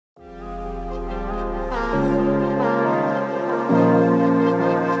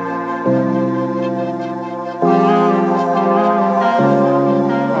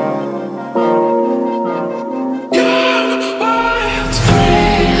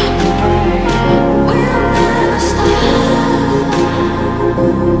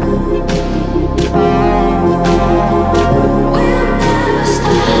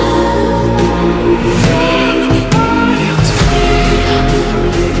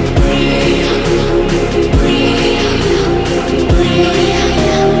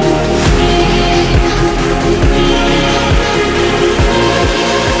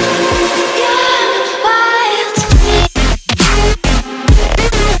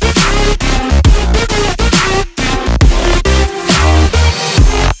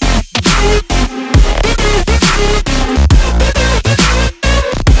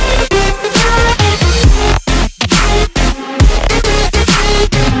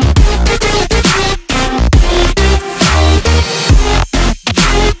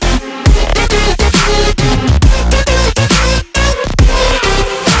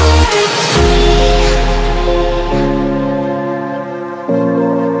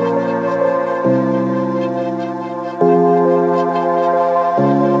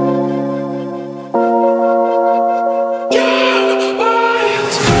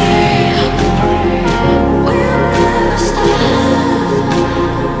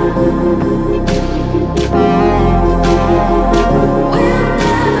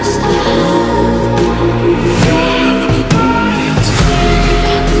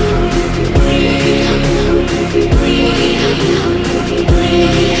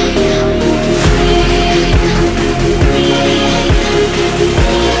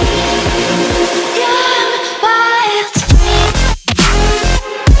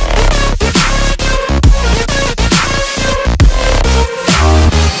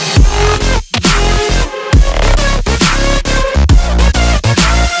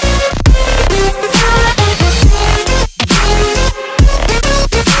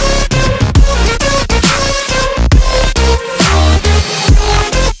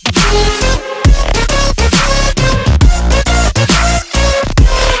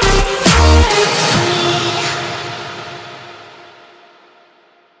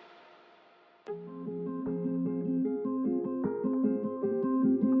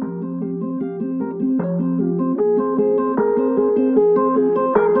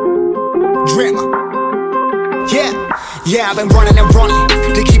Yeah, I've been running and running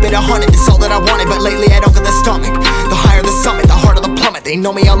to keep it 100, it's all that I wanted. But lately I don't get the stomach. The higher the summit, the harder the plummet. They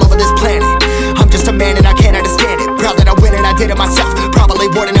know me all over this planet. I'm just a man and I can't understand it. Proud that I win and I did it myself. Probably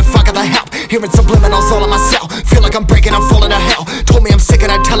wouldn't if I got the help. Hearing subliminals all on myself. Feel like I'm breaking, I'm falling to hell. Told me I'm sick and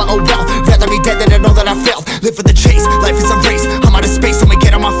I tell her, oh well. Rather be dead than to know that I failed. Live for the chase, life is a race. I'm out of space, I'ma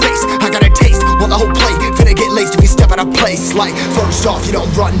get on my face. I got a taste, want the whole plate. Finna get laced if you step out of place. Like, first off, you don't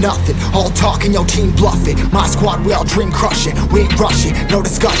run nothing. All talking, your team bluffing. My squad, we all dream crushing. We ain't rushing, no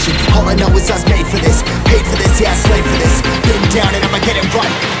discussion. All I know is us made for this. Paid for this, yeah, slave for this. Been down and I'ma get it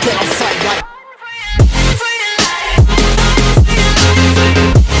right. Get on sight like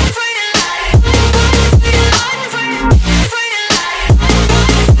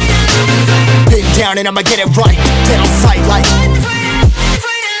down and I'ma get it right. Dead on sight like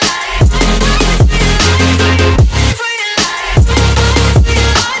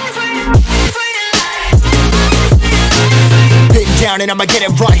been down and I'ma get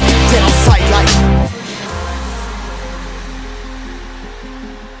it right. Dead on sight like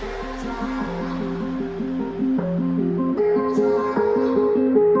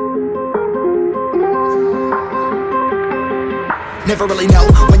never really know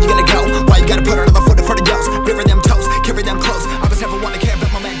when you're gonna go. Why you gotta put another foot in front of yours? Bury them toes, carry them close. I was never one to care about